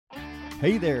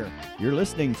Hey there, you're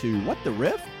listening to What the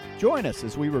Riff? Join us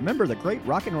as we remember the great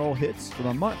rock and roll hits from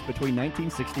a month between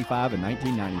 1965 and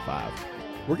 1995.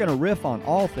 We're going to riff on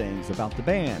all things about the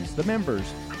bands, the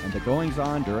members, and the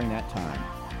goings-on during that time.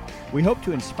 We hope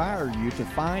to inspire you to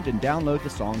find and download the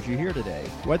songs you hear today,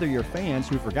 whether you're fans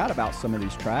who forgot about some of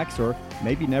these tracks or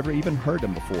maybe never even heard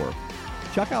them before.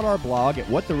 Check out our blog at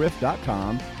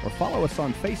whattheriff.com or follow us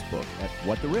on Facebook at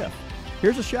What the Riff.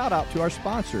 Here's a shout out to our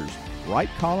sponsors, Right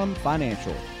Column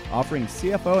Financial, offering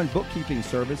CFO and bookkeeping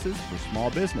services for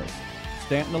small business.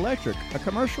 Stanton Electric, a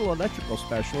commercial electrical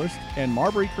specialist, and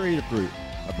Marbury Creative Group,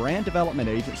 a brand development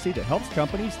agency that helps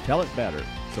companies tell it better.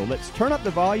 So let's turn up the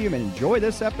volume and enjoy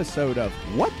this episode of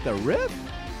What the Riff?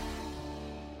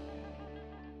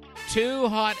 Two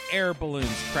hot air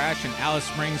balloons crash in Alice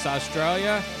Springs,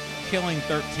 Australia, killing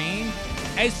 13.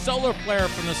 A solar flare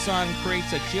from the sun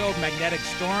creates a geomagnetic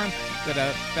storm that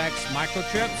affects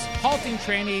microchips, halting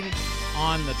trading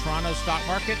on the Toronto stock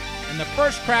market, and the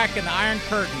first crack in the Iron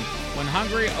Curtain when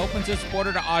Hungary opens its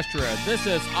border to Austria. This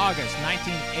is August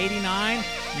 1989.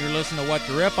 You're listening to What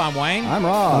the Riff. I'm Wayne. I'm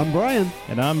Rob. I'm Brian.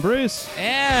 And I'm Bruce.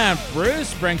 And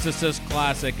Bruce brings us this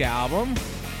classic album.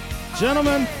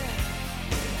 Gentlemen,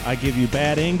 I give you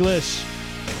Bad English.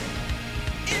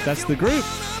 That's the group.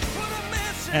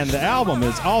 And the album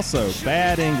is also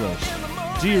Bad English.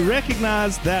 Do you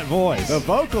recognize that voice? The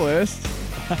vocalist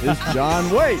is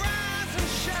John Waite.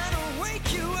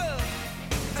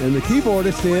 And the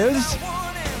keyboardist is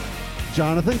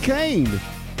Jonathan Cain.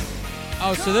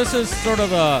 Oh, so this is sort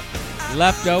of a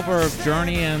leftover of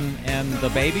Journey and the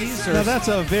Babies? Or Now, that's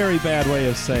a very bad way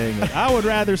of saying it. I would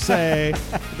rather say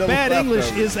Bad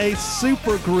English is a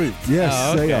super group. Yes,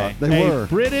 Oh, they okay. are. They A were.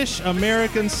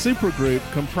 British-American supergroup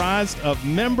comprised of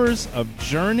members of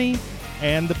Journey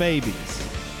and the Babies.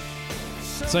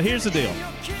 So here's the deal.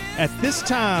 At this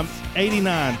time,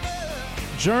 89,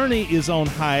 Journey is on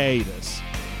hiatus.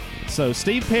 So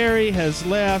Steve Perry has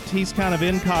left. He's kind of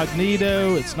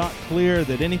incognito. It's not clear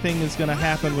that anything is going to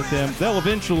happen with them. They'll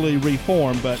eventually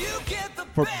reform, but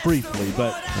for briefly.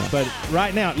 But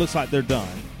right now it looks like they're done.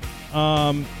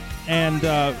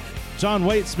 John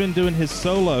Waite's been doing his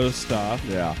solo stuff.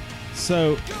 Yeah.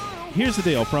 So here's the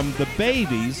deal. From the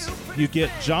Babies, you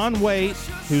get John Waite,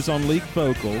 who's on lead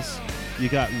vocals. You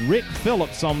got Rick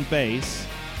Phillips on bass.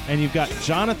 And you've got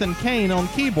Jonathan Cain on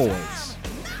keyboards,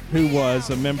 who was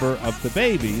a member of the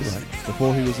Babies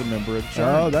before he was a member of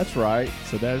Journey. Oh, that's right.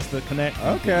 So there's the connection.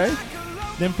 Okay.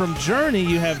 Then from Journey,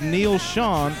 you have Neil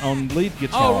Schon on lead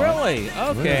guitar. Oh, really?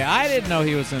 Okay, I didn't know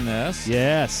he was in this.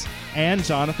 Yes, and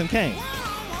Jonathan Cain.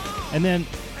 And then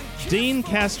Dean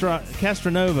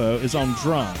Castronovo is on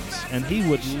drums, and he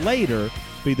would later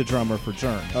be the drummer for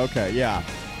Journey. Okay, yeah.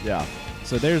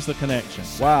 So there's the connection.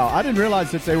 Wow, I didn't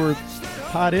realize that they were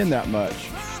tied in that much.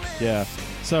 Yeah.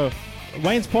 So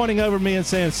Wayne's pointing over me and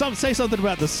saying, say something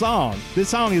about the song. This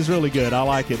song is really good. I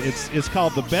like it. It's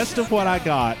called The Best of What I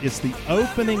Got. It's the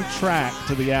opening track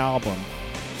to the album.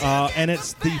 And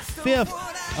it's the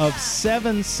fifth of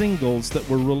 7 singles that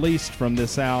were released from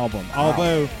this album. Wow.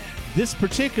 Although this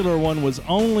particular one was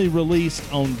only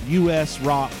released on U.S.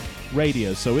 rock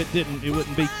radio, so it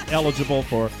wouldn't be eligible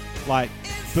for like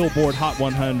Billboard Hot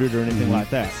 100 or anything like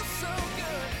that.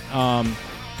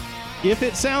 If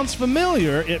it sounds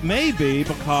familiar, it may be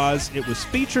because it was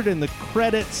featured in the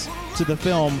credits to the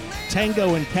film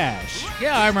Tango and Cash.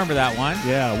 Yeah, I remember that one.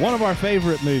 Yeah, one of our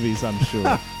favorite movies, I'm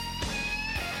sure.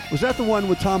 Was that the one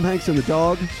with Tom Hanks and the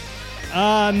dog?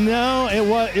 No,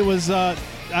 it was. I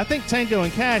think Tango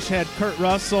and Cash had Kurt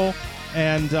Russell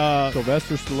and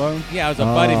Sylvester Stallone. Yeah, it was a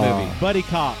buddy movie. buddy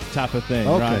cop type of thing.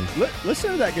 Okay. Right?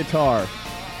 Listen to that guitar.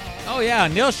 Oh, yeah,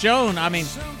 Neil Schon, I mean,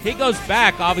 he goes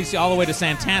back, obviously, all the way to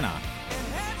Santana.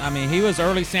 I mean, he was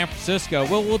early San Francisco.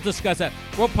 We'll discuss that.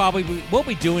 We'll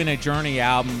be doing a Journey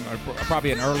album, or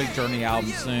probably an early Journey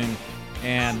album soon.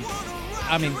 And,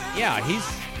 I mean, yeah,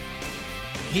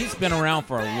 he's been around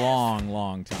for a long,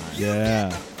 long time. Yeah.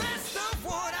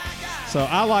 So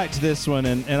I liked this one,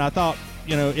 and I thought,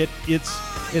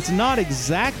 it's not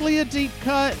exactly a deep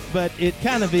cut, but it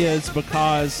kind of is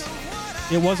because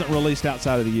it wasn't released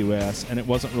outside of the U.S. and it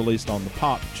wasn't released on the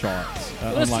pop charts.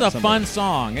 This is a fun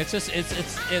song. It's just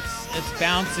it's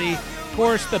bouncy. Of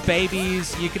course, the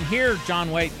Babies. You can hear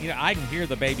John Waite. I can hear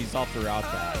the Babies all throughout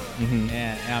that. Mm-hmm.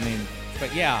 And I mean,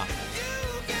 but yeah,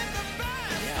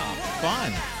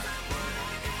 fun.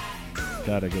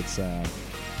 Got a good sound.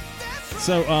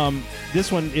 So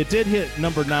this one, it did hit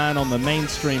number 9 on the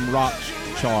mainstream rock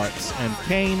charts, and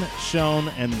Cain,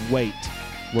 Schon, and Waite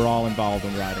were all involved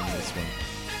in writing this one.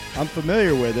 I'm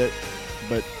familiar with it,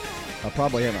 but I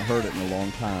probably haven't heard it in a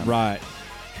long time. Right.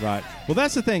 Right. Well,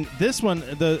 that's the thing. This one,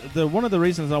 the one of the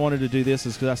reasons I wanted to do this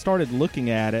is because I started looking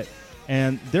at it,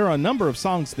 and there are a number of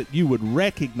songs that you would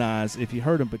recognize if you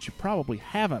heard them, but you probably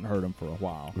haven't heard them for a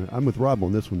while. I'm with Rob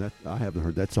on this one. I haven't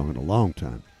heard that song in a long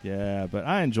time. Yeah, but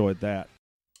I enjoyed that.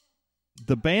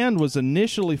 The band was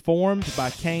initially formed by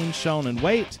Kane, Sean, and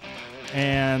Waite,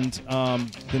 and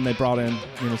then they brought in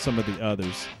some of the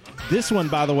others. This one,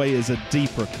 by the way, is a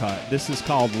deeper cut. This is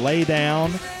called Lay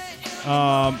Down.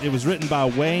 It was written by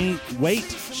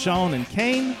Waite, Sean, and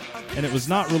Kane, and it was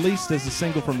not released as a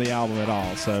single from the album at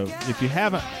all. So if you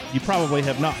haven't, you probably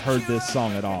have not heard this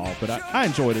song at all. But I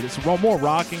enjoyed it. It's more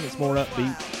rocking. It's more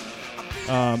upbeat.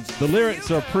 The lyrics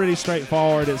are pretty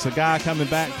straightforward. It's a guy coming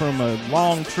back from a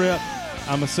long trip.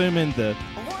 I'm assuming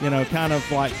kind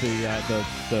of like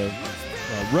the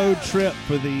road trip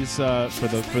for these for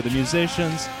the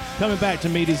musicians, coming back to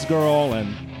meet his girl,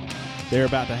 and they're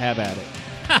about to have at it.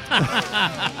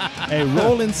 Hey,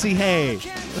 rollin' see hay.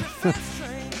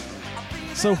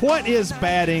 So what is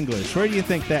bad English? Where do you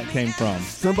think that came from?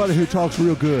 Somebody who talks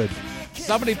real good.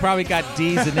 Somebody probably got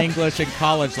D's in English in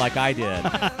college like I did.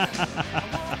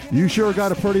 You sure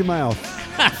got a pretty mouth.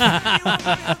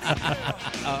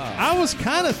 I was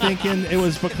kind of thinking it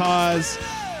was because,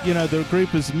 the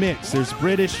group is mixed. There's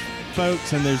British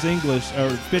folks and there's English,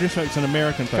 or British folks and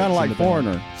American folks. Kind of like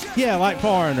Foreigner. Yeah, like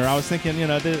Foreigner. I was thinking,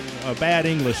 a bad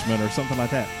Englishman or something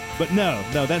like that. But no,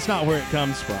 that's not where it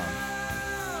comes from.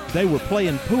 They were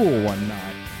playing pool one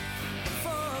night,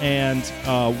 and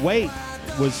Waite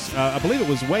was, I believe it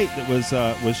was Waite that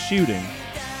was shooting,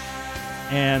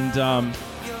 and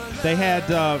they had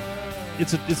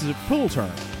it's a pool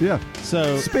term. Yeah.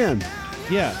 So spin.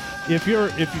 Yeah.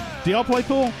 Do y'all play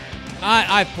pool?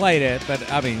 I played it, but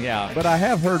I mean, yeah. But I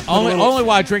have heard only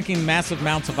while drinking massive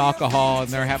amounts of alcohol, and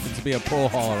there happens to be a pool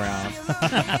hall around.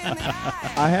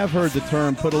 I have heard the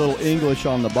term "put a little English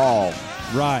on the ball."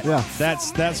 Right. Yeah.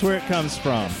 That's where it comes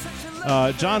from.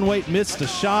 John Waite missed a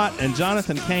shot, and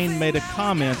Jonathan Cain made a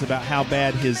comment about how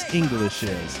bad his English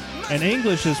is. And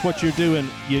English is what you're doing.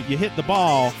 You hit the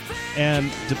ball,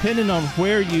 and depending on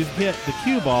where you hit the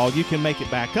cue ball, you can make it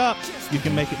back up, you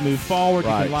can make it move forward,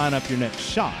 Right. you can line up your next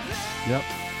shot. Yep.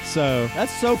 So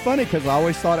That's so funny because I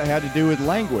always thought it had to do with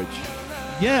language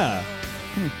yeah.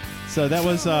 So that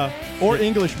was or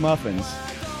English muffins.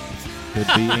 could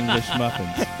be English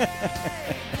muffins.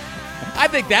 I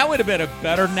think that would have been a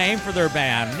better name for their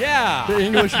band. Yeah. The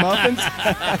English muffins.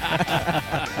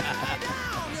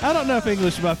 I don't know if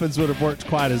English muffins would have worked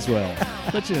quite as well,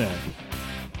 but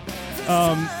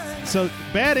So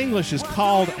Bad English is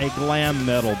called a glam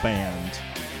metal band,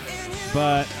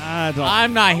 but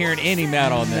I'm not hearing any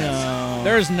metal in this. No.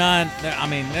 There's none. I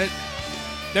mean,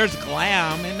 there's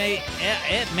glam. It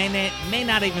may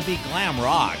not even be glam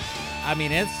rock. I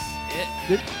mean,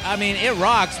 it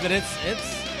rocks, but it's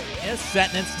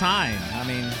set in its time. I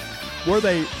mean,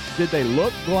 Did they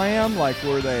look glam? Like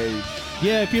were they?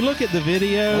 Yeah, if you look at the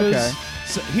videos, Okay.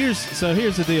 so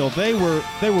here's the deal. They were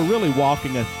really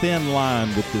walking a thin line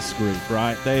with this group,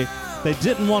 right? They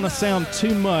didn't want to sound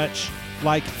too much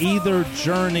like either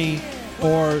Journey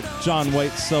or John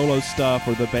Waite's solo stuff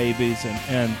or the Babies,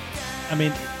 and I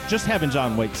mean, just having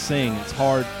John Waite sing, it's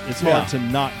hard to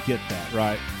not get that,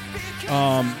 right?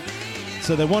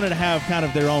 So they wanted to have kind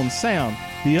of their own sound.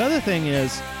 The other thing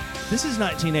is, this is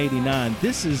 1989.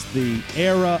 This is the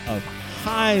era of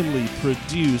highly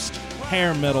produced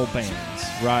hair metal bands,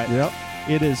 right? Yep.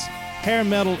 It is, hair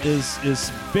metal is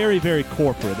very, very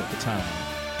corporate at the time.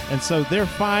 And so they're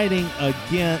fighting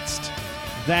against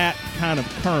that kind of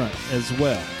current as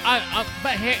well.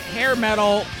 but hair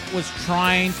metal was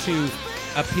trying to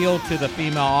appeal to the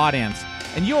female audience,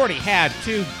 and you already had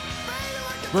two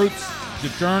groups, the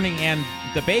Journey and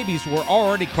the Babies, were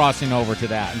already crossing over to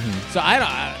that. Mm-hmm.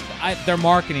 So their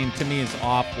marketing to me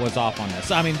was off on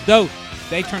this. I mean, though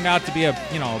they turned out to be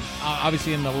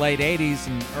obviously in the late 80s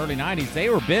and early 90s, they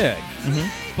were big.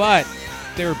 Mm-hmm. But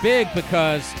they were big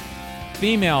because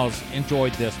females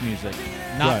enjoyed this music,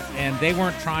 Right. and they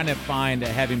weren't trying to find a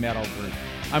heavy metal group.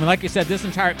 I mean, like you said, this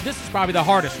is probably the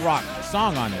hardest rock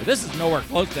song on there. This is nowhere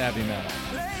close to heavy metal.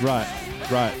 Right.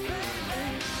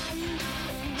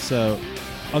 So,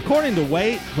 according to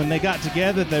Waite, when they got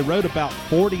together, they wrote about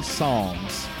 40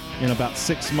 songs in about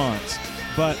 6 months,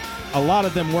 but a lot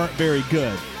of them weren't very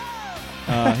good.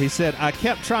 He said, I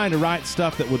kept trying to write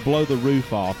stuff that would blow the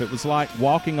roof off. It was like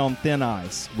walking on thin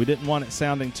ice. We didn't want it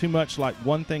sounding too much like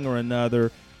one thing or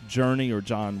another, Journey or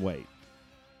John Waite.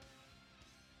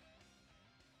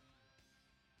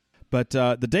 But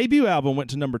the debut album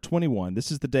went to number 21.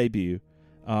 This is the debut.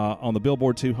 on the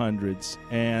Billboard 200s,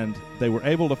 and they were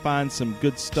able to find some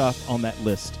good stuff on that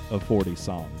list of 40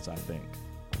 songs, I think.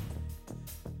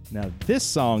 Now, this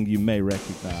song you may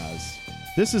recognize.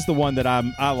 This is the one that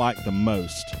I like the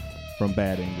most from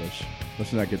Bad English.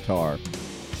 Listen to that guitar.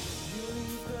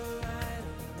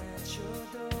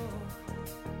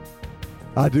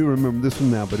 I do remember this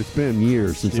one now, but it's been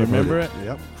years since Do you I've heard remember it. it?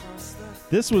 Yep.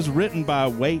 This was written by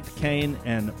Waite Kane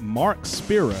and Mark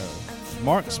Spiro.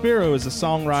 Mark Spiro is a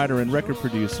songwriter and record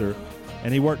producer,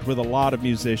 and he worked with a lot of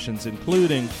musicians,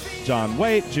 including John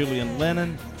Waite, Julian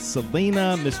Lennon,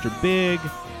 Selena, Mr. Big,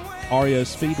 REO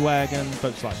Speedwagon,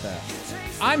 folks like that.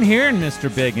 I'm hearing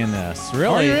Mr. Big in this.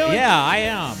 Really? Are you really? Yeah, I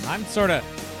am. I'm sort of.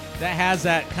 That has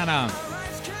that kind of.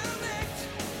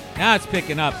 Now it's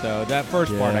picking up though. That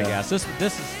first part, I Yeah. guess. This is.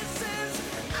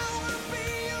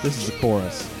 This is the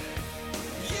chorus.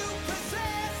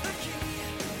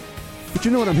 But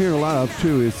you know what I'm hearing a lot of,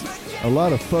 too, is a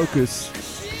lot of focus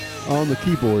on the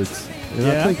keyboards. And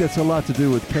Yeah. I think that's a lot to do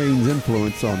with Kane's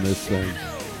influence on this thing.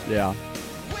 Yeah.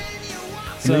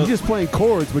 So he's just playing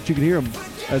chords, but you can hear him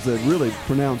as a really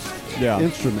pronounced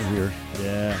instrument here.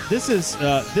 Yeah, this is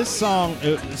this song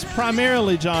is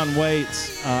primarily John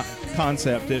Waite's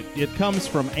concept. It comes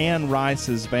from Anne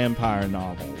Rice's vampire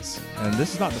novels, and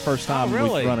this is not the first time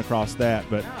really? we've run across that.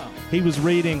 But he was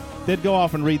reading; they'd go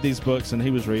off and read these books, and he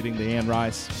was reading the Anne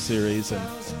Rice series,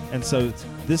 and so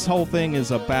this whole thing is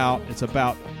about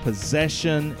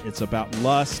possession, it's about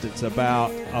lust, it's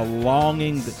about a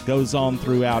longing that goes on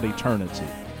throughout eternity.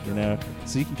 You know,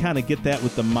 so you can kind of get that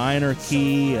with the minor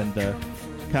key and the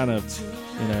kind of,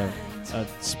 a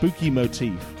spooky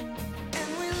motif.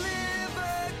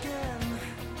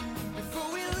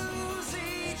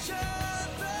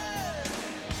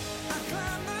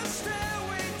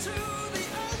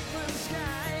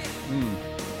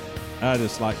 I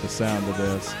just like the sound of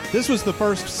this. This was the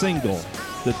first single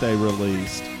that they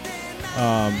released,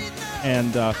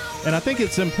 and I think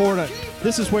it's important.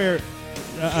 This is where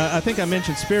I think I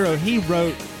mentioned Spiro. He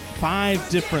wrote 5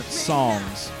 different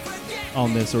songs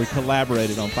on this, or he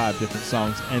collaborated on 5 different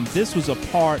songs, and this was a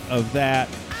part of that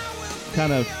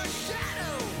kind of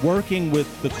working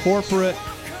with the corporate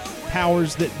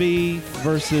powers that be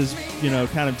versus,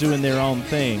 kind of doing their own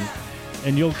thing.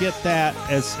 And you'll get that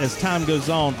as time goes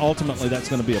on. Ultimately, that's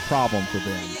going to be a problem for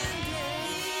them.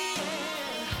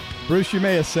 Bruce, you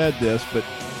may have said this, but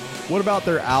what about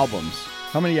their albums?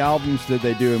 How many albums did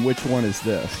they do, and which one is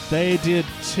this? They did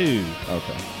 2.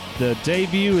 Okay. The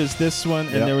debut is this one,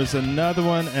 and Yep. there was another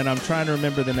one, and I'm trying to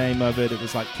remember the name of it. It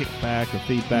was like Kickback or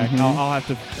Feedback. Mhm.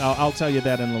 I'll tell you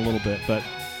that in a little bit. But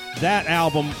that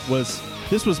album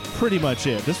this was pretty much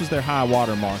it. This was their high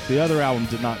water mark. The other album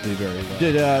did not do very well.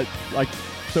 Did, like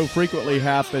so frequently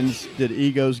happens, did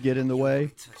egos get in the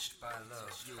way?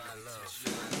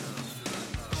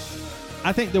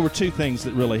 I think there were 2 things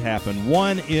that really happened.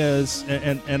 One is,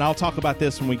 and I'll talk about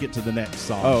this when we get to the next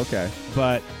song. Oh, okay.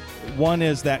 But one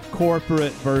is that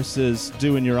corporate versus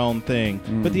doing your own thing.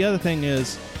 But the other thing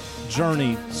is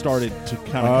Journey started to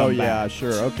kind of come yeah, back.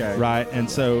 sure, okay. Right, and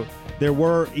so there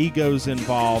were egos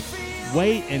involved.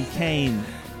 Waite and Kane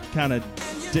kind of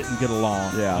didn't get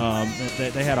along. Yeah.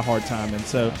 They had a hard time, and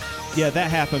so, yeah, that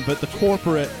happened. But the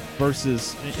corporate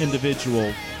versus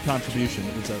individual contribution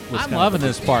was I'm kind loving of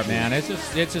this part, man. It's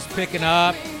just picking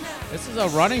up. This is a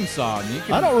running song. You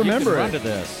can, I don't remember you can it. run to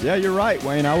this. Yeah, you're right,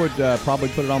 Wayne. I would probably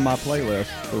put it on my playlist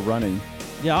for running.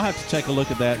 Yeah, I'll have to take a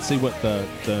look at that, see what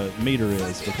the meter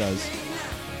is, because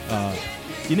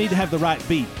you need to have the right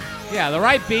beat. Yeah, the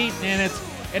right beat, and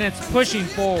it's pushing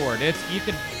forward.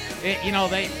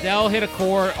 They'll hit a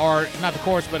chord, or not the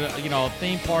chorus, but a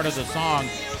theme part of the song,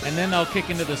 and then they'll kick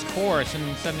into this chorus,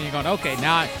 and suddenly you're going, okay,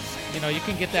 now you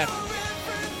can get that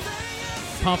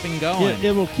pumping going.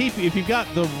 It will keep you, if you've got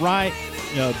the right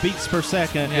beats per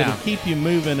second, Yeah. it'll keep you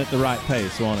moving at the right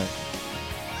pace, won't it?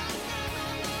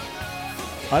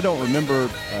 I don't remember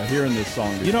hearing this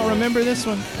song before. You don't remember this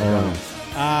one? No.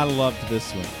 I loved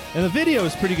this one. And the video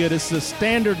is pretty good. It's the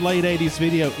standard late 80s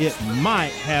video. It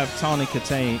might have Tawny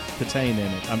Katane in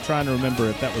it. I'm trying to remember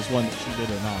if that was one that she did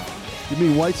or not. You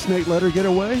mean White Snake let her get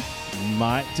away?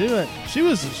 Might do it. She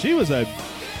was a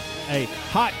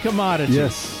hot commodity.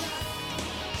 Yes.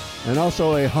 And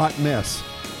also a hot mess.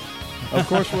 Of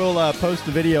course, we'll post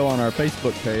the video on our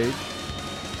Facebook page.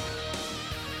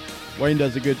 Wayne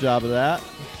does a good job of that.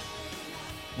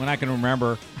 When I can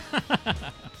remember.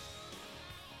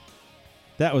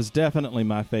 That was definitely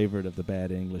my favorite of the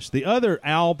Bad English. The other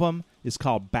album is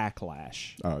called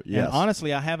Backlash. Oh, yes. And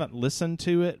honestly, I haven't listened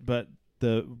to it, but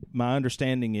my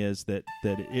understanding is that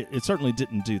it certainly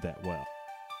didn't do that well.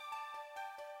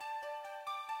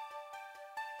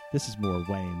 This is more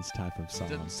Wayne's type of song.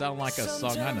 Doesn't sound like a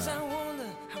song I know.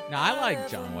 Now, I like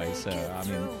John Wayne, so, I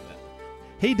mean,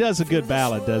 He does a good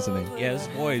ballad, doesn't he? yeah, his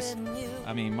voice,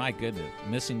 I mean, my goodness,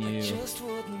 Missing You.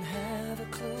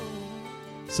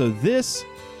 So this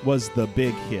was the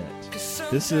big hit.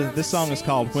 This song is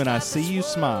called When I See You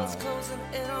Smile.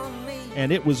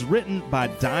 And it was written by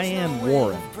Diane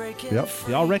Warren. Yep.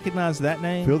 Y'all recognize that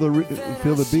name? Feel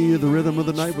the beat of the rhythm of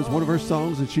the night was one of her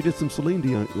songs, and she did some Celine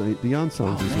Dion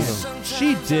songs as well.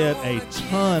 She did a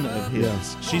ton of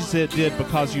hits. She did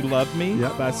Because You Love Me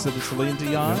Yep. by Celine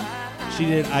Dion. She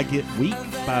did I Get Weak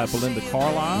by Belinda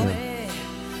Carlisle. Yeah.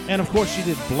 And, of course, she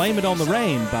did Blame It on the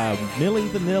Rain by Milli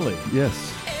Vanilli.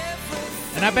 Yes,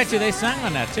 And I bet you they sang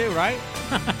on that too, right?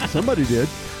 somebody did.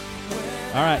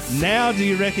 All right, now do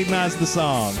you recognize the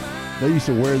song? They used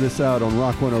to wear this out on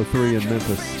Rock 103 in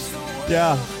Memphis.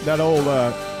 Yeah, that old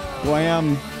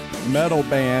glam metal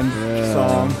band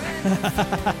song.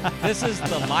 This is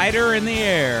The Lighter in the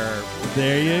Air.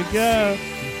 There you go.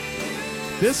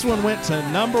 This one went to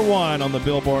number 1 on the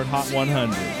Billboard Hot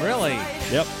 100. Really?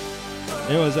 Yep.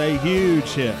 It was a huge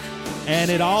hit. And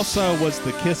it also was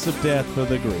the kiss of death for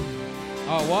the group.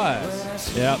 Oh, it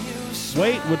was. Yep.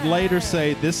 Waite would later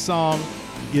say this song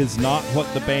is not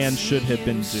what the band should have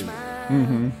been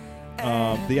doing.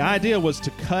 The idea was to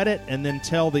cut it and then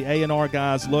tell the A&R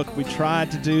guys, look, we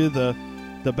tried to do the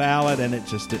ballad and it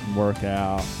just didn't work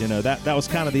out. You know, that was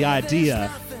kind of the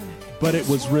idea, but it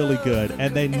was really good.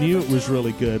 And they knew it was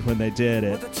really good when they did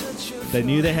it. They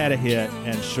knew they had a hit,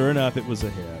 and sure enough, it was a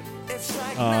hit.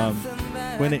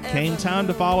 When it came time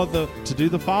to do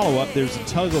the follow-up, there's a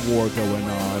tug-of-war going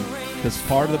on because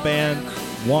part of the band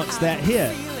wants that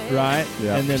hit, right?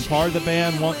 Yeah. And then part of the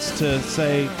band wants to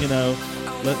say,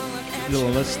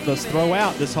 let's throw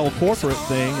out this whole corporate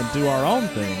thing and do our own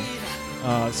thing.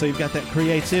 So you've got that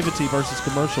creativity versus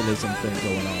commercialism thing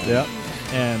going on. Yep.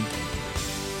 And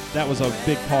that was a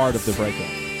big part of the breakup.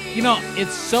 You know,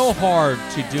 it's so hard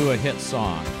to do a hit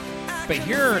song. But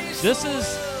here, this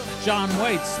is John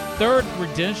Waite's third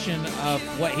rendition of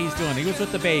what he's doing. He was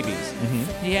with the Babies.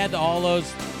 He had all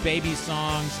those baby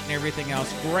songs and everything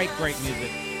else. Great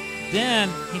music. Then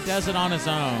he does it on his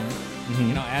own,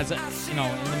 in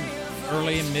the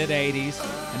early and mid 80s.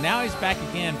 And now he's back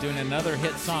again doing another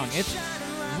hit song. It's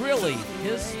really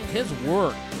his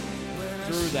work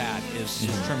through that is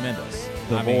tremendous.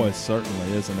 The voice,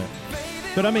 certainly, isn't it?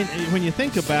 But I mean, when you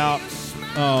think about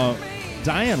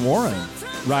Diane Warren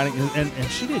writing, and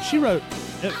she wrote,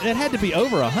 it had to be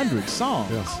over 100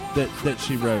 songs that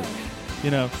she wrote.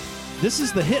 You know, this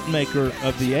is the hit maker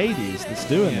of the 80s that's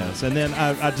doing this. And then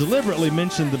I deliberately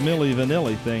mentioned the Milli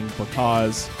Vanilli thing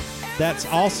because that's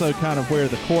also kind of where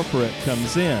the corporate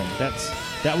comes in.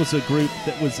 That was a group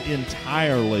that was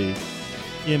entirely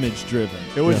image-driven.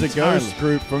 It was a Entirely. ghost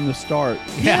group from the start.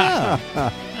 Yeah.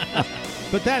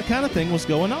 But that kind of thing was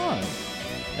going on.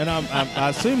 And I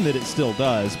assume that it still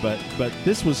does, but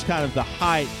this was kind of the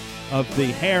height of the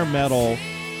hair metal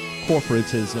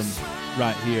corporatism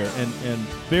right here. And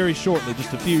very shortly,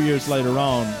 just a few years later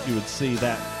on, you would see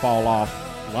that fall off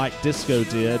like disco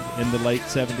did in the late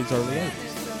 70s, early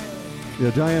 80s.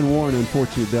 Yeah, Diane Warren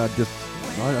unfortunately died just,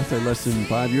 I'd say less than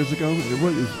 5 years ago. It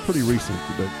was pretty recent,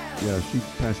 but yeah, she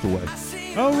passed away.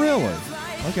 Oh, really?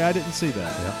 Okay, I didn't see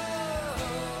that. Yeah.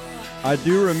 I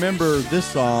do remember this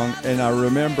song, and I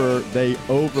remember they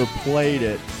overplayed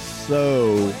it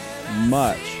so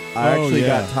much. I actually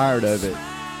got tired of it.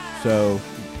 So,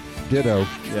 Ditto.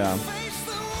 yeah.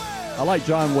 I like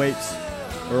John Waite's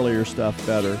earlier stuff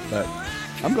better, but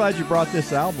I'm glad you brought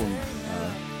this album,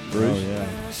 Bruce. Oh, yeah.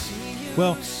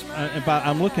 Well,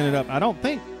 I'm looking it up. I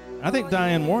think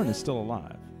Diane Warren is still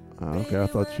alive. Okay, I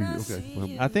thought she. Okay, well,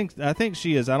 I think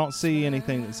she is. I don't see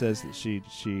anything that says that she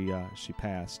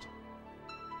passed.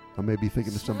 I may be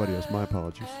thinking of somebody else. My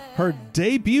apologies. Her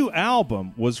debut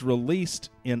album was released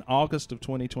in August of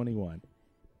 2021.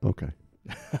 Okay,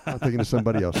 I'm thinking of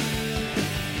somebody else.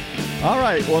 All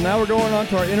right, well, now we're going on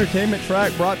to our entertainment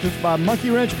track brought to us by Monkey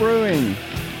Wrench Brewing.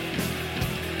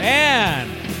 And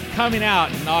coming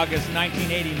out in August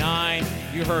 1989,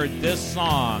 you heard this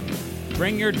song,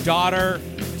 Bring Your Daughter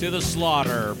to the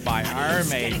Slaughter by Iron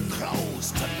Maiden. It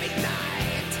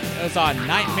was on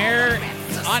Nightmare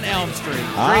on Elm Street,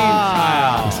 Dream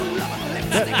Child.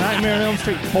 That Nightmare on Elm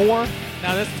Street 4?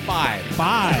 Now this is 5.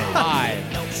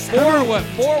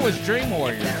 5. 4 was Dream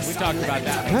Warriors. We talked about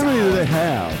that. How many do they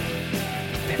have? I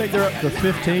think they're up to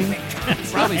 15.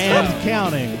 Probably And so.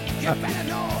 counting.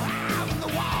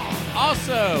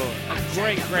 Also, a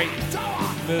great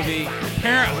movie,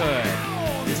 Parenthood.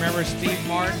 You remember Steve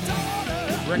Martin,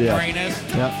 Rick Yeah. Moranis?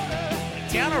 Yep.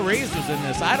 Keanu Reeves was in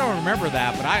this. I don't remember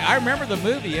that, but I remember the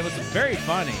movie. It was very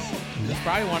funny. It's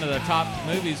probably one of the top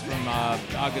movies from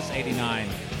August '89.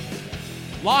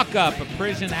 Lock Up, a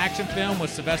prison action film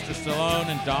with Sylvester Stallone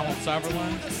and Donald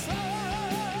Sutherland.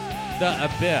 The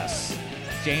Abyss,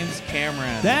 James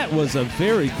Cameron. That was a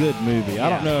very good movie. I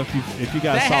don't know if you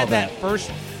guys saw had that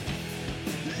first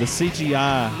the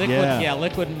CGI.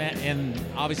 Liquid, and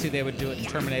obviously they would do it in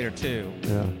Terminator 2.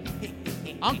 Yeah.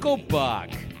 Uncle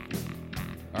Buck,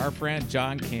 our friend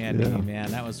John Candy, Yeah. man,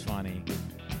 that was funny.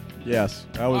 Yes,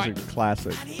 that was a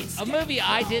classic. A movie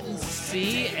I didn't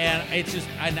see, and it's just,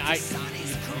 I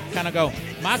kind of go,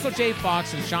 Michael J.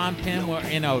 Fox and Sean Penn were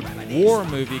in a war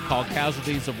movie called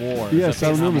Casualties of War. Yes,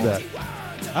 I remember that.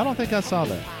 I don't think I saw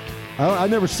that. I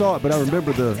never saw it, but I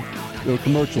remember the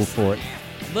commercial for it.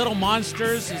 Little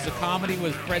Monsters is a comedy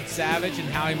with Fred Savage and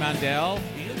Howie Mandel.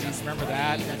 Do you remember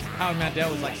that? Howie Mandel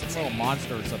was like some little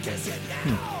monster or something.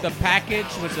 The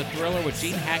Package was a thriller with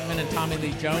Gene Hackman and Tommy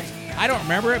Lee Jones. I don't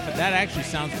remember it, but that actually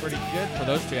sounds pretty good for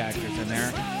those two actors in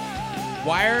there.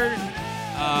 Wired,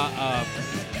 a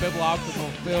bibliographical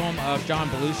film of John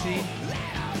Belushi.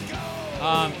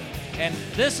 And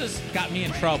this has got me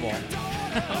in trouble,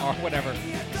 or whatever.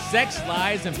 Sex,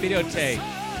 Lies, and Videotape.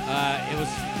 It was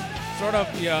sort of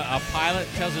a pilot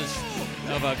tells us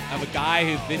of a guy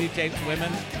who videotapes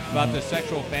women about their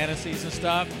sexual fantasies and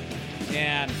stuff.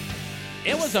 And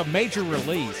it was a major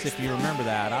release, if you remember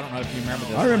that. I don't know if you remember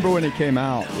this. I remember when it came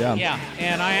out. Yeah. Yeah,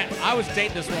 and I was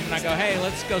dating this woman. I go, hey,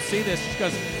 let's go see this. She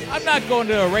goes, I'm not going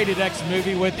to a rated X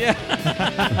movie with you.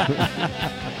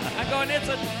 I'm going, it's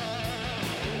a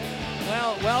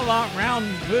well-round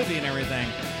movie and everything.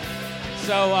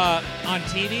 So on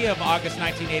TV of August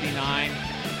 1989,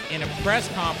 in a press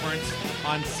conference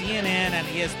on CNN and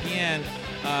ESPN,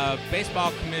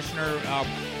 baseball commissioner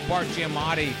Bart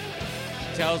Giamatti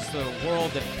tells the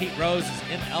world that Pete Rose is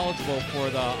ineligible for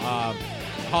the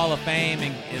Hall of Fame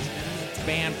and is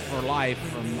banned for life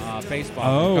from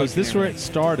baseball. Oh, is this where it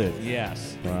started?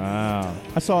 Yes. Wow.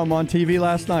 I saw him on TV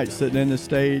last night sitting in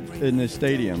the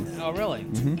stadium. Oh, really?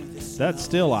 That's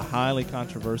still a highly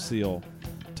controversial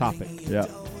topic. Yeah.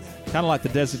 Kind of like the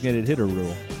designated hitter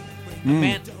rule.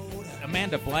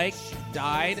 Amanda Blake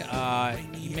died.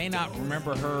 You may not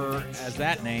remember her as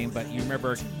that name, but you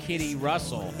remember Kitty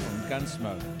Russell from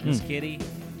Gunsmoke. Miss Kitty.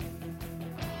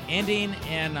 Ending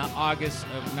in August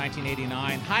of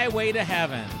 1989, Highway to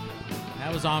Heaven.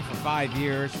 That was on for 5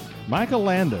 years. Michael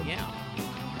Landon. Yeah.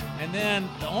 And then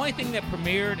the only thing that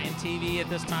premiered in TV at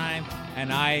this time,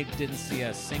 and I didn't see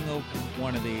a single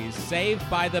one of these, Saved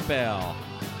by the Bell.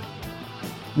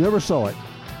 Never saw it.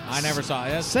 I never saw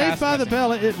it. Saved by the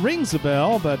Bell. It rings a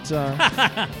bell, but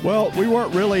Well, we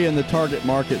weren't really in the target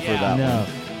market for that no. one.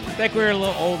 I think we were a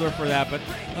little older for that, but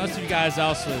most of you guys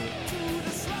also.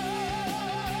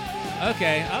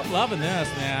 Okay, I'm loving this,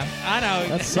 man. I know.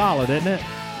 That's solid, isn't it?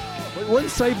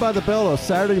 Wasn't Saved by the Bell a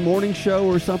Saturday morning show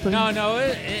or something? No,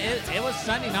 it was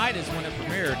Sunday night is when it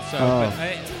premiered. So,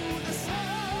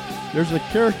 There's a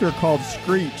character called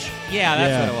Screech, yeah, that's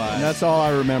Yeah. what it was. and that's all I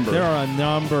remember. There are a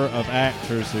number of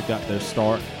actors who got their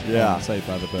start on Saved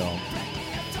by the Bell.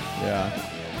 Yeah.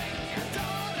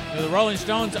 The Rolling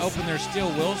Stones opened their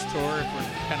Steel Wheels tour. If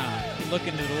we're kind of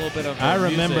looking at a little bit of. I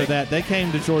remember music. that. They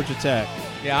came to Georgia Tech.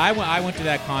 Yeah, I went to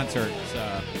that concert.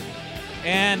 So.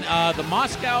 And the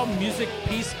Moscow Music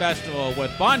Peace Festival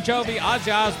with Bon Jovi,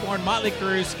 Ozzy Osbourne, Motley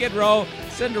Crue, Skid Row,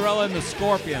 Cinderella, and the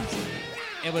Scorpions.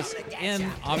 It was in,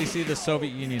 obviously, the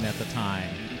Soviet Union at the time.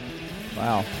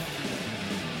 Wow.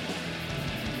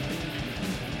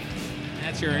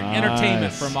 That's your Nice.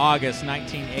 entertainment from August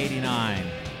 1989.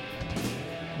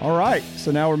 All right. So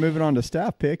now we're moving on to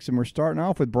staff picks, and we're starting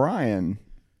off with Brian.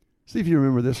 See if you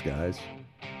remember this, guys.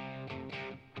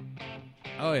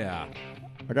 Oh, yeah.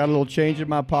 I got a little change in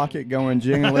my pocket going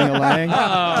jing-a-ling-a-lang.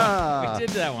 Oh, we did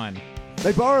that one.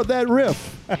 They borrowed that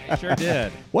riff. Sure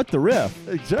did. What the riff?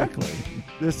 Exactly.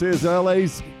 This is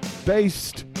LA's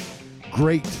based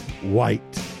Great White.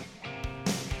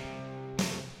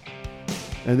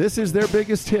 And this is their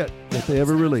biggest hit that they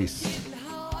ever released.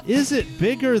 Is it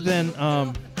bigger than,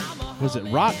 was it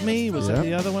Rock Me? Was Yep. that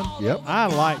the other one? Yep. I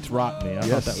liked Rock Me. I thought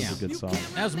Yes. that was a good song.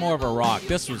 That was more of a rock.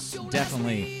 This was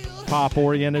definitely,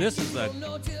 Pop-oriented. this is a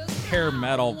hair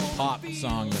metal pop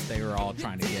song that they were all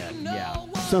trying to get. Yeah.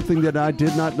 Something that I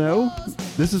did not know.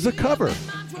 This is a cover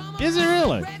Is it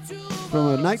really? from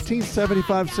a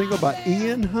 1975 single by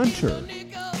Ian Hunter.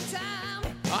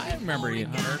 I remember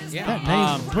Ian Hunter. Yeah. That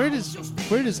name,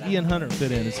 where does Ian Hunter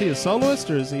fit in? Is he a soloist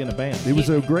or is he in a band? He was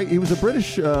a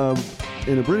British in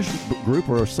a British group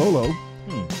or a solo,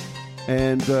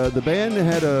 and the band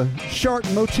had a sharp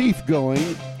motif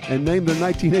going and named their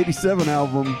 1987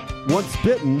 album Once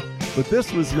Bitten, but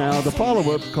this was now the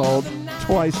follow-up called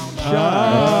Twice Shy.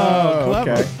 Oh,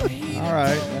 clever. okay. All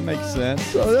right, that makes sense.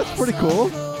 So that's pretty cool.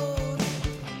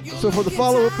 So for the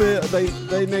follow-up,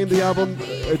 they named the album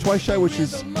Twice Shy, which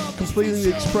is completing the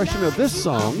expression of this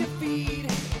song.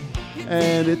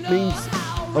 And it means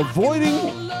avoiding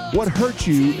what hurt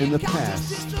you in the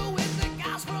past.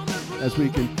 As we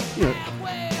can,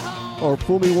 or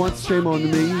fool me once, shame on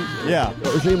me. Yeah.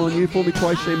 Or shame on you, fool me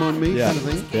twice, shame on me, Yeah. kind of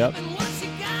thing. Yep.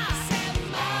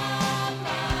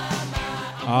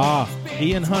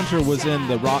 Ian Hunter was in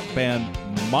the rock band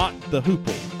Mott the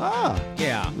Hoople, Ah,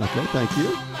 Yeah. okay, thank you.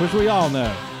 which we all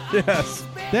know. Yes.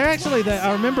 They're actually,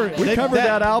 I remember. We covered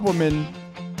that album in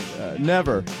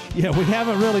Never. Yeah, we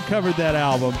haven't really covered that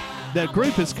album. That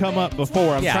group has come up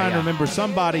before. I'm Yeah, trying to yeah. remember.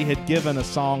 Somebody had given a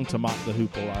song to Mott the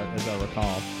Hoople, as I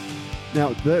recall. Now,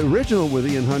 the original with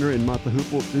Ian Hunter and Mott the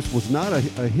Hoople, this was not a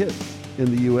hit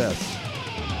in the U.S.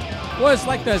 Well, it's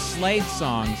like those Slade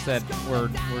songs that were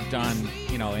done,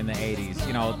 in the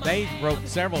 80s. They wrote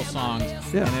several songs,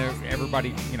 Yeah. and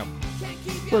everybody,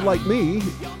 But like me,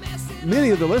 many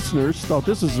of the listeners thought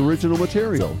this was original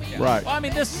material. Right. Well, I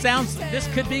mean, this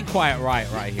could be quite right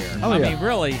here. Oh, I yeah. mean,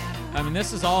 really,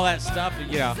 this is all that stuff,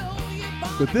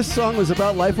 But this song was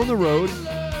about life on the road.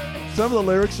 Some of the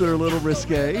lyrics are a little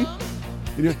risque.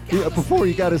 Before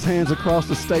he got his hands across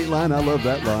the state line, I love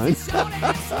that line.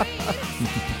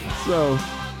 So,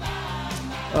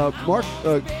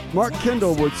 Mark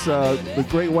Kendall was the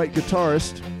great white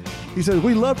guitarist. He said,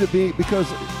 we loved it because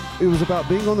it was about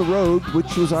being on the road,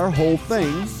 which was our whole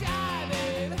thing.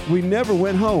 We never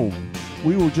went home.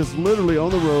 We were just literally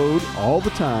on the road all the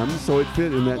time, so it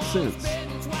fit in that sense.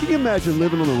 Can you imagine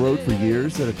living on the road for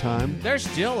years at a time? they're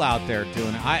still out there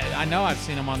doing it. I know I've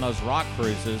seen them on those rock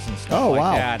cruises and stuff Oh, like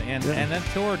wow. that. And Yeah. and that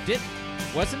tour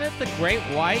wasn't it the Great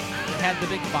White that had the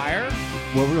big fire?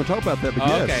 Well, we're going to talk about that, but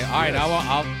yes. Okay, all right. yes.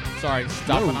 I'll sorry,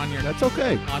 stopping No, on your That's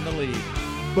okay. on the lead.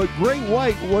 But Great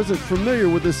White wasn't familiar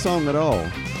with this song at all.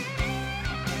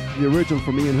 The original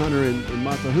from Ian Hunter and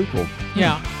Mott the Hoople.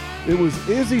 Yeah. It was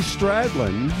Izzy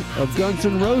Stradlin of Guns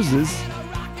N' Roses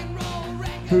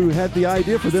who had the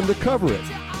idea for them to cover it.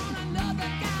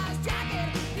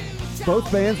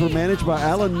 Both bands were managed by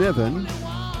Alan Niven,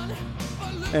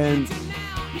 and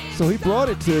so he brought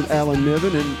it to Alan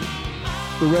Niven, and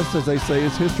the rest, as they say,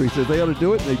 is history. He said they ought to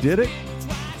do it, and they did it,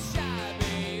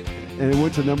 and it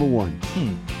went to number one.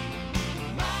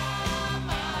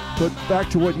 But back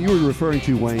to what you were referring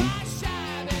to, Wayne,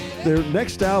 their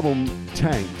next album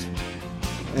tanked,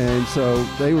 and so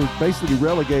they were basically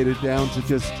relegated down to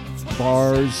just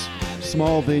bars,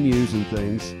 small venues and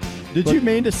things. Did you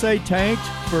mean to say tanked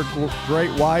for Great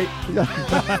White?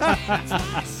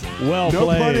 Well No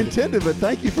pun played. intended, but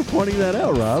thank you for pointing that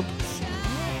out, Rob.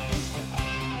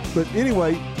 But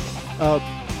anyway,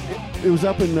 it was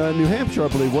up in New Hampshire, I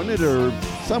believe, wasn't it? Or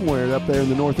somewhere up there in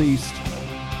the Northeast.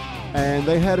 And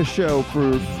they had a show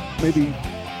for maybe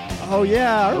Oh,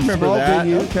 yeah, I remember small that.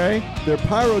 venue. Okay. Their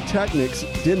pyrotechnics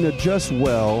didn't adjust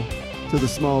well to the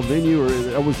small venue, or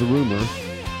that was the rumor.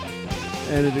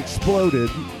 And it exploded.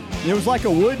 It was like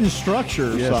a wooden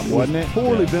structure or Yes, something, it was wasn't it?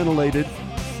 poorly Yeah. ventilated,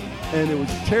 and it was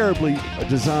terribly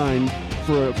designed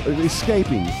for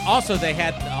escaping. Also, they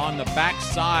had on the back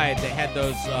side, they had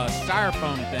those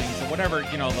styrofoam things or whatever,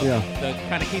 the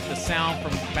kind of keep the sound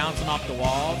from bouncing off the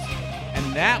walls.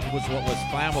 And that was what was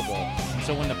flammable. And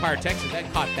so when the pyrotechnics,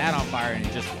 that caught that on fire, and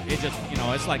it just,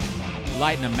 it's like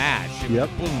lighting a match. It Yep.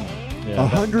 Boom.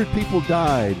 100 people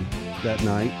died that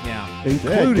night, Yeah.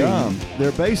 including Dadgum.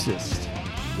 their bassist.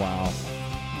 Wow.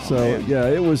 So, man. yeah,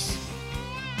 it was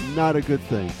not a good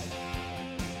thing.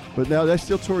 But now they're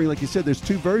still touring. Like you said, there's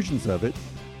two versions of it.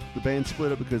 The band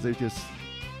split up because they just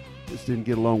didn't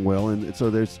get along well. And so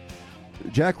there's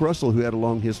Jack Russell, who had a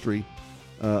long history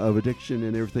of addiction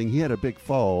and everything. He had a big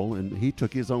fall, and he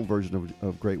took his own version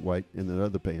of Great White, and the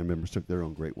other band members took their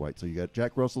own Great White. So you got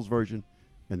Jack Russell's version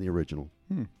and the original.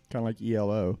 Kind of like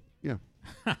ELO. Yeah.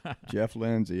 Jeff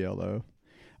Lynne's ELO.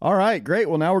 All right, great.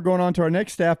 Well, now we're going on to our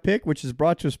next staff pick, which is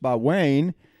brought to us by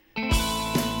Wayne.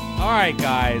 All right,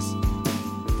 guys.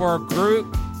 For a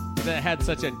group that had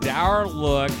such a dour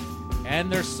look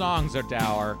and their songs are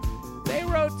dour, they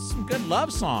wrote some good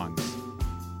love songs.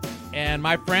 And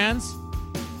my friends,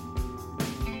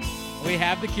 we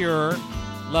have The Cure,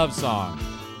 Love Song.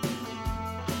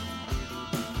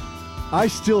 I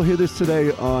still hear this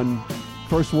today on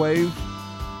First Wave,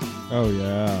 Oh,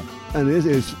 yeah. and it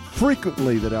is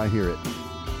frequently that I hear it.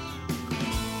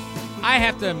 I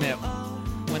have to admit,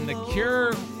 when The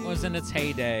Cure was in its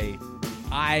heyday,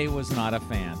 I was not a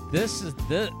fan. This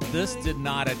did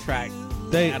not attract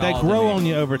They at all grow to me. on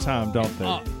you over time, don't they?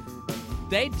 Oh,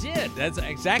 they did. That's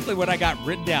exactly what I got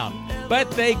written down.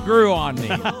 But they grew on me.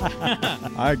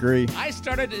 I agree. I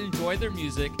started to enjoy their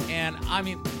music, and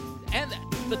and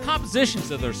the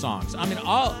compositions of their songs.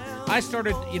 I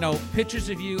started, Pictures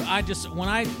of You. When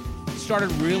I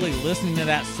started really listening to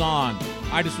that song,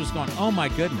 I just was going, oh my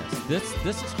goodness, this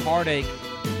is heartache,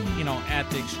 at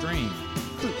the extreme.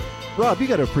 Rob, you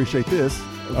got to appreciate this.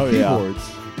 Oh, yeah.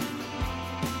 Keyboards.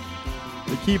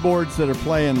 The keyboards that are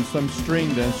playing some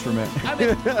stringed instrument.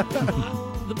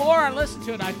 The more I listen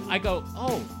to it, I go,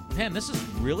 oh, man, this is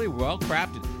really well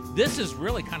crafted. This is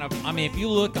really kind of, if you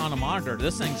look on a monitor,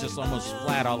 this thing's just almost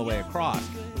flat all the way across.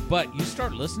 But you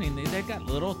start listening, they've got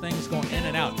little things going in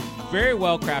and out. Very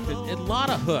well crafted. A lot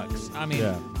of hooks.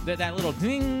 That little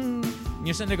ding, and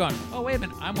you're sitting there going, oh, wait a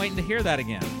minute, I'm waiting to hear that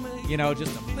again.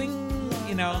 Just a ding,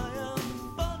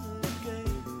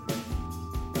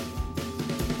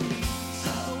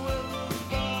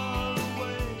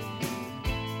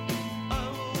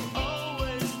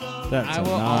 That's I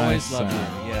will always love you.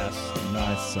 Yes.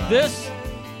 Nice song. This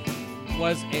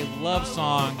was a love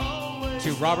song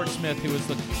to Robert Smith, who was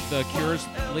the Cure's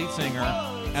lead singer,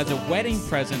 as a wedding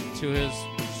present to his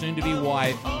soon-to-be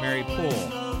wife, Mary Poole.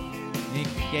 And he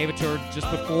gave it to her just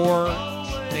before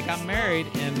they got married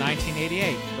in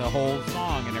 1988, the whole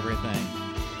song and everything.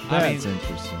 That's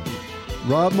interesting.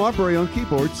 Rob Marbury on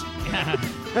keyboards.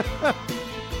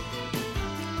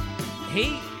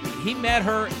 He met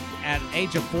her at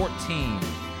age of 14,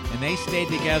 and they stayed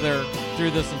together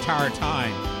through this entire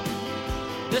time.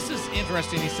 This is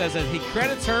interesting. He says that he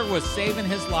credits her with saving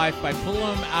his life by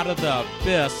pulling him out of the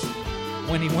abyss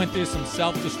when he went through some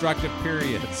self-destructive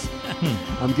periods.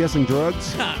 I'm guessing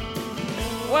drugs.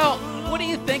 Well, what do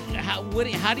you think?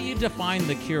 How do you define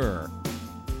The Cure?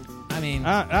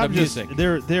 The music.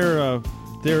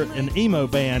 They're an emo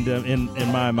band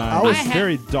in my mind. It's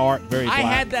very dark, very black. I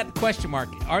had that question mark.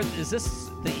 Is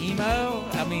this the emo?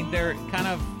 They're kind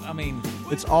of,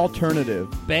 It's alternative.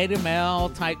 beta male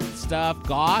type stuff.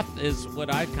 Goth is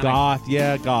what I kind of... Goth.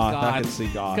 I can see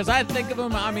goth. Because I think of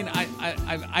them,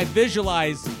 I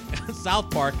visualize South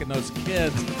Park and those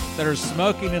kids that are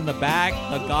smoking in the back,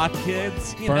 the goth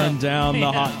kids. Burn down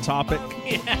the Hot Topic.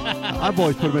 I've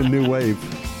always put them in new wave.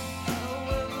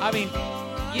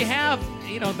 You have,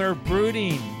 they're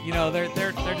brooding. They're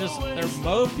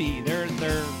mopey. They're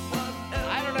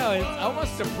I don't know. It's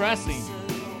almost depressing.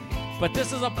 But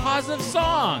this is a positive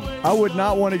song. I would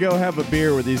not want to go have a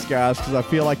beer with these guys because I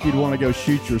feel like you'd want to go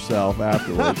shoot yourself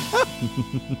afterwards.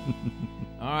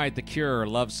 All right, The Cure,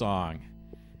 love song.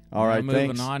 All right, moving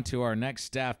thanks. on to our next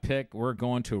staff pick, we're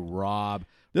going to Rob.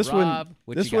 This Rob, one,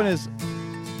 what this you one got? is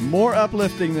more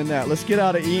uplifting than that. Let's get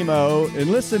out of emo and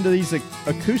listen to these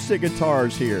acoustic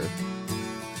guitars here.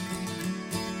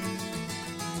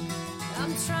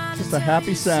 Just a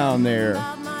happy sound there.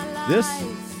 This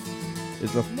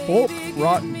is a folk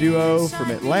rock duo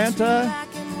from Atlanta,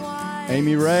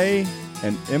 Amy Ray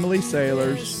and Emily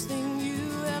Sailors,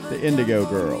 the Indigo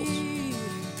Girls.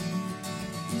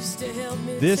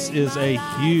 This is a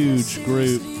huge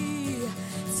group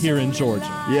here in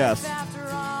Georgia. Yes.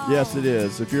 Yes, it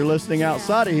is. If you're listening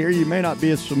outside of here, you may not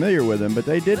be as familiar with them, but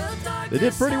they did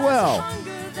pretty well.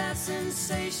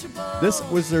 This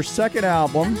was their second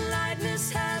album,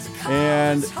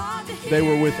 and they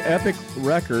were with Epic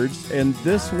Records, and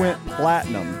this went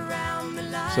platinum.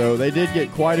 So they did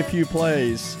get quite a few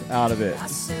plays out of it.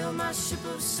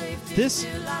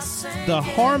 The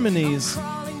harmonies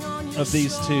of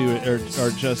these two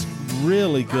are just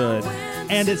really good,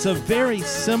 and it's a very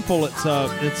simple. It's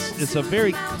a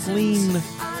very clean.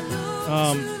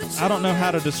 I don't know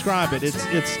how to describe it.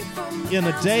 It's in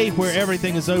a day where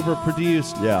everything is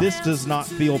overproduced. Yeah. This does not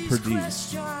feel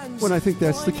produced. Well, I think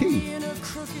that's the key.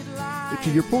 To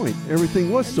your point,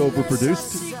 everything was so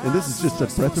overproduced, and this is just a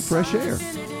breath of fresh air.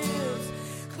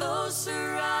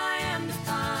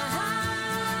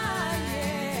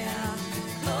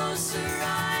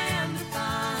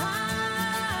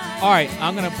 All right,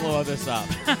 I'm gonna blow this up.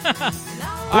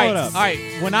 All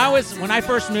right. When I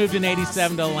first moved in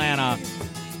 '87 to Atlanta,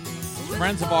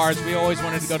 friends of ours, we always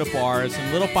wanted to go to bars.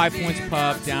 And Little Five Points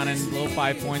Pub down in Little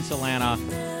Five Points, Atlanta.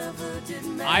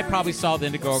 I probably saw the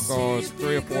Indigo Girls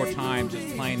 3 or 4 times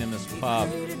just playing in this pub.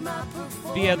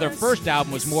 Their first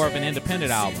album was more of an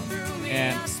independent album,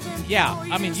 and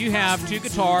you have 2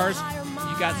 guitars.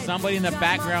 You got somebody in the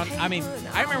background. I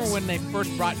remember when they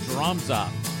first brought drums up.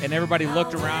 And everybody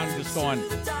looked around just going,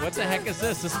 what the heck is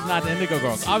this? This is not the Indigo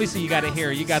Girls. Obviously, you got to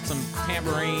hear. You got some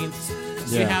tambourines.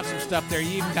 Yeah. You have some stuff there.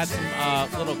 You even got some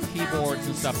little keyboards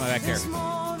and stuff back there.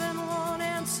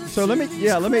 So let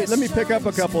me pick up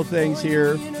a couple of things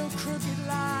here.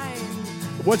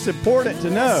 What's important to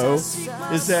know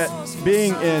is that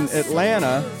being in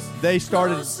Atlanta, they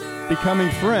started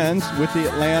becoming friends with the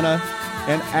Atlanta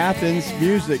and Athens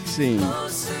music scene.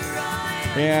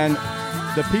 And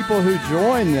the people who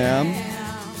joined them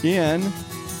in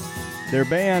their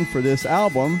band for this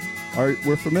album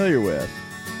we're familiar with.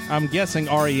 I'm guessing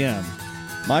REM.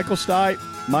 Michael Stipe,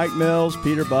 Mike Mills,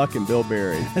 Peter Buck, and Bill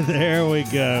Berry. There we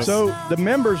go. So the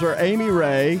members are Amy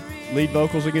Ray, lead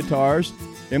vocals and guitars,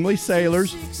 Emily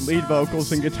Sailors, lead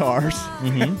vocals and guitars.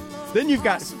 Mm-hmm. Then you've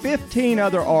got 15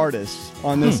 other artists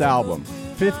on this album.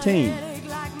 15.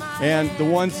 And the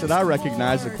ones that I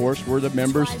recognize, of course, were the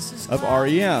members of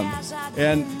REM.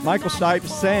 And Michael Stipe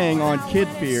sang on Kid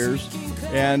Fears,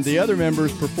 and the other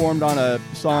members performed on a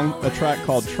track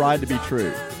called Tried to Be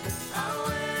True.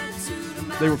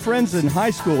 They were friends in high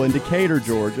school in Decatur,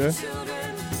 Georgia.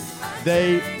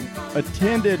 They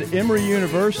attended Emory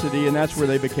University, and that's where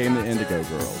they became the Indigo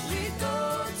Girls.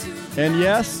 And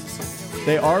yes,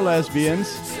 they are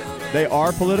lesbians. They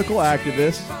are political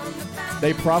activists.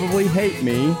 They probably hate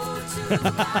me.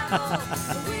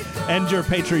 And your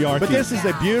patriarchy. But this is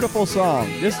a beautiful song.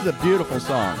 This is a beautiful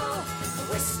song.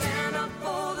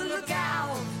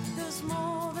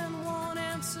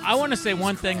 I want to say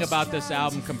one thing about this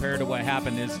album compared to what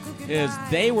happened is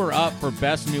they were up for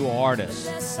Best New Artist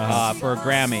for a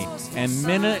Grammy, and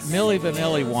Milli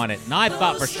Vanilli won it. And I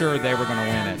thought for sure they were going to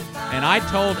win it. And I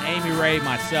told Amy Ray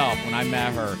myself when I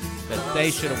met her that they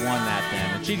should have won that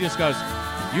then. And she just goes,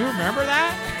 "You remember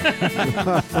that?"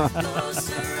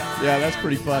 Yeah, that's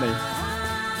pretty funny.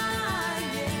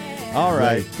 All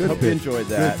right. Good Hope pick. you enjoyed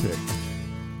that. Good pick.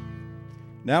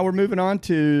 Now we're moving on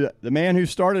to the man who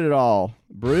started it all.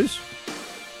 Bruce,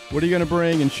 what are you going to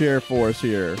bring and share for us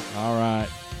here? All right.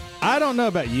 I don't know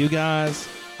about you guys.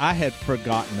 I had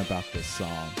forgotten about this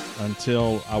song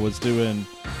until I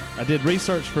did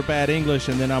research for Bad English,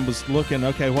 and then I was looking,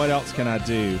 okay, what else can I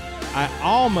do? I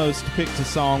almost picked a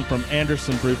song from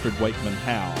Anderson, Bruford, Wakeman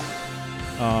Howe.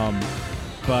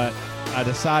 But I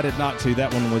decided not to.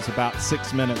 That one was about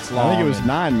 6 minutes long. I think it was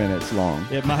 9 minutes long.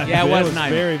 It might. Yeah, it was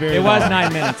 9. Very, very. It long. was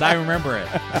 9 minutes. I remember it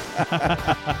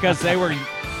because they were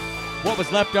what was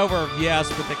left over of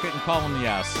Yes, but they couldn't call them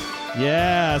Yes.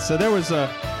 Yeah. So there was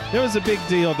a big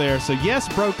deal there. So Yes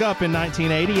broke up in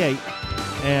 1988,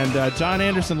 and John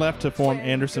Anderson left to form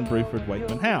Anderson, Bruford,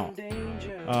 Wakeman Howe,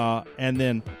 and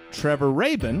then Trevor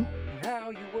Rabin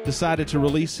decided to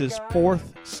release his 4th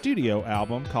studio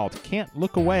album called Can't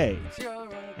Look Away.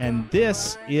 And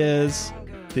this is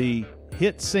the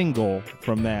hit single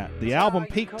from that. The album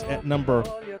peaked at number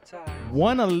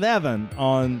 111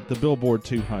 on the Billboard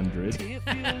 200.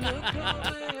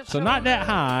 So not that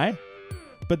high,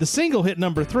 but the single hit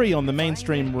number 3 on the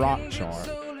mainstream rock chart.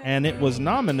 And it was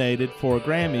nominated for a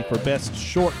Grammy for Best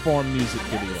Short Form Music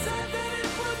Video.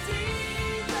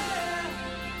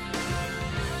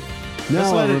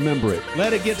 Now I remember it.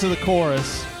 Let it get to the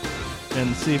chorus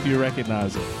and see if you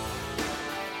recognize it.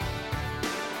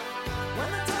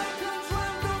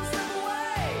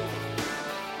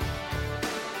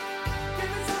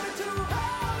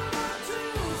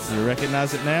 You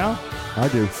recognize it now? I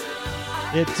do.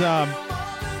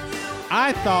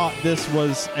 I thought this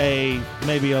was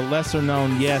maybe a lesser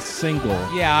known Yes single.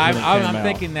 Yeah, when it I'm came out.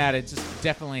 thinking that it just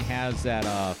definitely has that.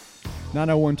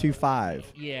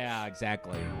 90125. Yeah,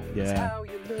 exactly. Yeah.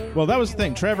 Well, that was the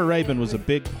thing. Trevor Rabin was a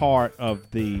big part of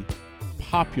the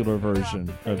popular version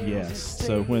of Yes.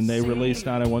 So when they released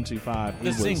 90125,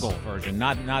 The single version,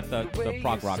 not the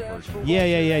prog rock version.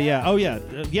 Yeah. Oh, yeah.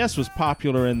 Yes was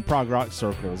popular in prog rock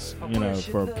circles,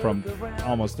 from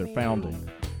almost their founding.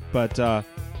 But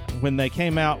when they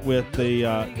came out with the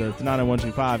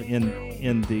 90125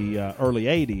 in the early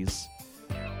 80s,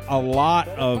 a lot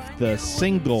of the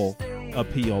single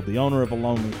appeal, the owner of a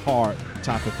lonely heart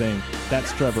type of thing,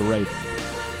 that's Trevor Rabin.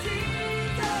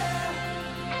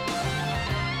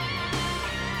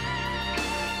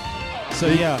 So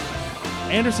yeah,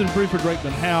 Anderson, Bruford,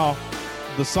 Wakeman Howe,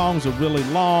 the songs are really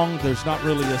long. There's not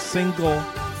really a single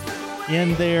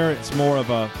in there. It's more of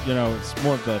a,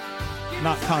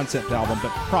 not concept album,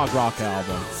 but prog rock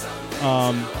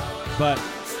album. But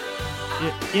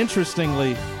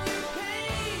interestingly,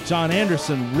 John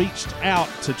Anderson reached out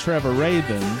to Trevor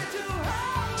Rabin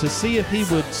to see if he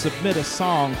would submit a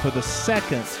song for the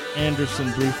second Anderson,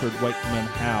 Bruford, Wakeman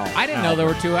Howe. I didn't know there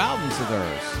were 2 albums of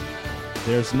theirs.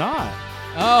 There's not.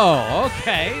 Oh,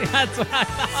 okay. That's what I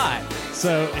thought.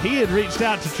 So he had reached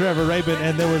out to Trevor Rabin,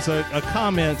 and there was a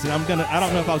comment, and I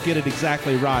don't know if I'll get it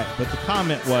exactly right, but the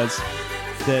comment was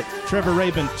that Trevor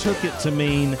Rabin took it to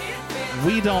mean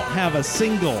we don't have a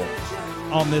single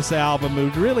on this album.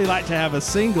 We'd really like to have a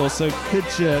single, so could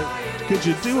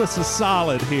you do us a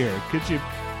solid here? Could you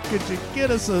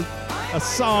get us a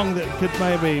song that could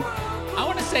maybe... I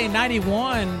want to say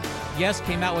 91, Yes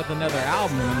came out with another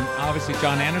album, and obviously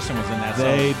John Anderson was in that song.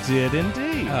 They did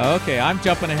indeed. Oh, okay, I'm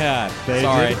jumping ahead. They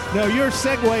Sorry. did. No, you're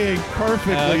segueing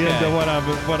perfectly into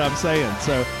what I'm saying.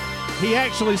 So he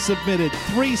actually submitted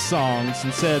 3 songs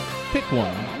and said, pick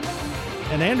one.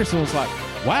 And Anderson was like,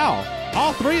 wow,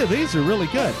 all 3 of these are really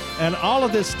good. And all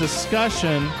of this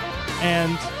discussion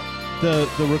and the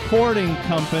recording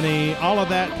company, all of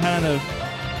that kind of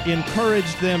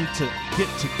encouraged them to get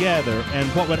together. And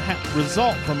what would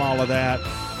result from all of that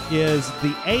is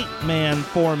the 8-man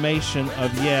formation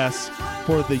of Yes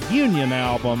for the Union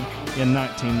album in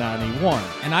 1991.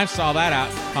 And I saw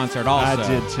that concert also. I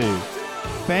did too.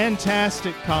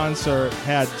 Fantastic concert,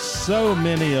 had so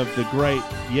many of the great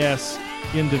Yes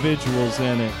individuals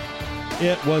in it.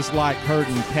 It was like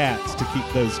herding cats to keep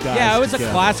those guys Yeah, it was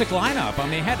together. a classic lineup. I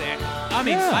mean,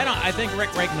 I think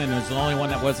Rick Wakeman was the only one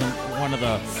that wasn't one of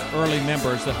the early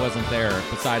members that wasn't there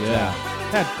besides that.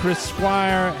 Had Chris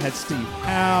Squire, had Steve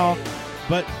Howe,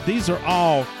 but these are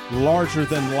all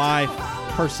larger-than-life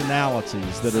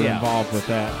personalities that are involved with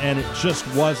that, and it just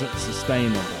wasn't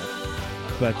sustainable.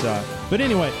 But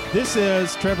anyway, this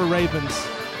is Trevor Rabin's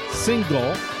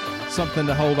single, Something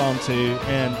to Hold On To,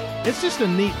 and it's just a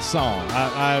neat song.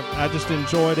 I just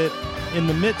enjoyed it. In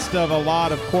the midst of a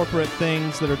lot of corporate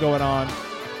things that are going on,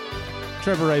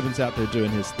 Trevor Rabin's out there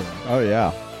doing his thing. Oh,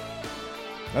 yeah.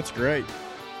 That's great.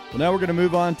 Well, now we're going to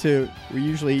move on to, we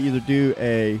usually either do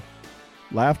a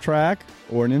laugh track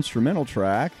or an instrumental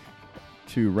track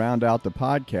to round out the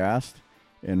podcast.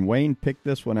 And Wayne picked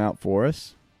this one out for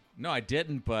us. No, I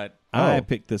didn't, but... I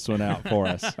picked this one out for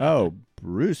us. Oh,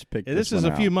 Bruce picked this This is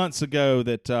one a few out. months ago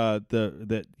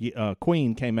that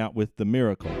Queen came out with The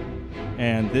Miracle,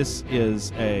 and this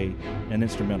is an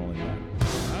instrumental in that.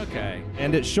 Okay.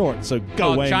 And it's short, so go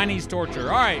Called Wayne. Chinese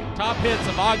Torture. All right, top hits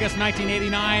of August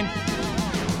 1989.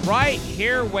 Right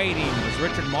Here Waiting was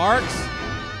Richard Marx.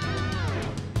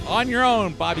 On Your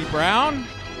Own, Bobby Brown.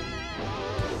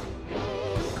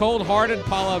 Cold Hearted,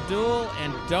 Paula Abdul.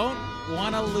 And Don't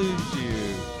Want to Lose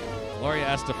You, Gloria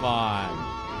Estefan.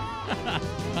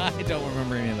 I don't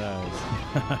remember any of those.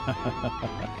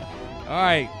 All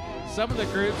right. Some of the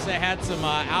groups that had some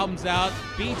albums out,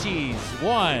 Bee Gees,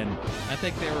 one. I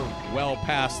think they were well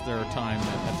past their time at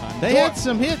that time. They had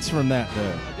some hits from that,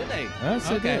 though. Did they? Yes,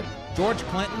 they did. George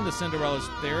Clinton, The Cinderella's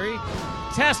Theory.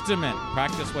 Testament,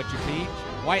 Practice What You Teach.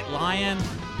 White Lion,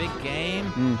 Big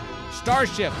Game.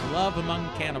 Starship, Love Among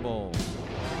Cannibals.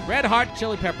 Red Hot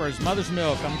Chili Peppers, Mother's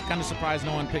Milk. I'm kind of surprised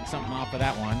no one picked something off of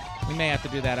that one. We may have to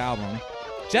do that album.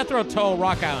 Jethro Tull,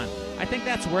 Rock Island. I think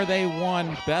that's where they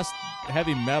won Best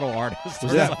Heavy Metal Artist.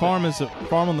 Was that Farm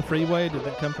on the Freeway? Did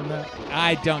that come from that?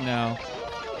 I don't know.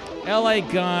 L.A.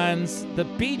 Guns, The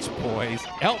Beach Boys,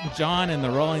 Elton John, and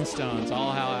the Rolling Stones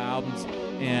all have albums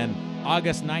in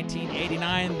August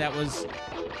 1989. That was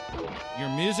your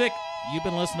music. You've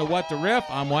been listening to What the Riff.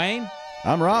 I'm Wayne.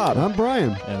 I'm Rob. I'm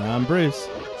Brian. And I'm Bruce.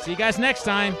 See you guys next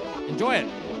time. Enjoy it.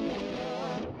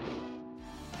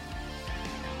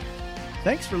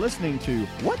 Thanks for listening to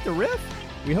What the Riff?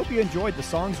 We hope you enjoyed the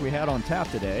songs we had on tap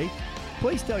today.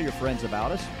 Please tell your friends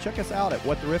about us. Check us out at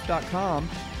whattheriff.com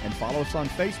and follow us on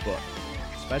Facebook.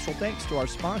 Special thanks to our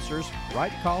sponsors,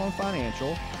 Wright Collin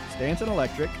Financial, Stanton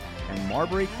Electric, and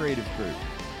Marbury Creative Group.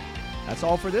 That's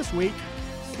all for this week.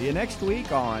 See you next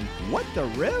week on What the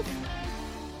Riff?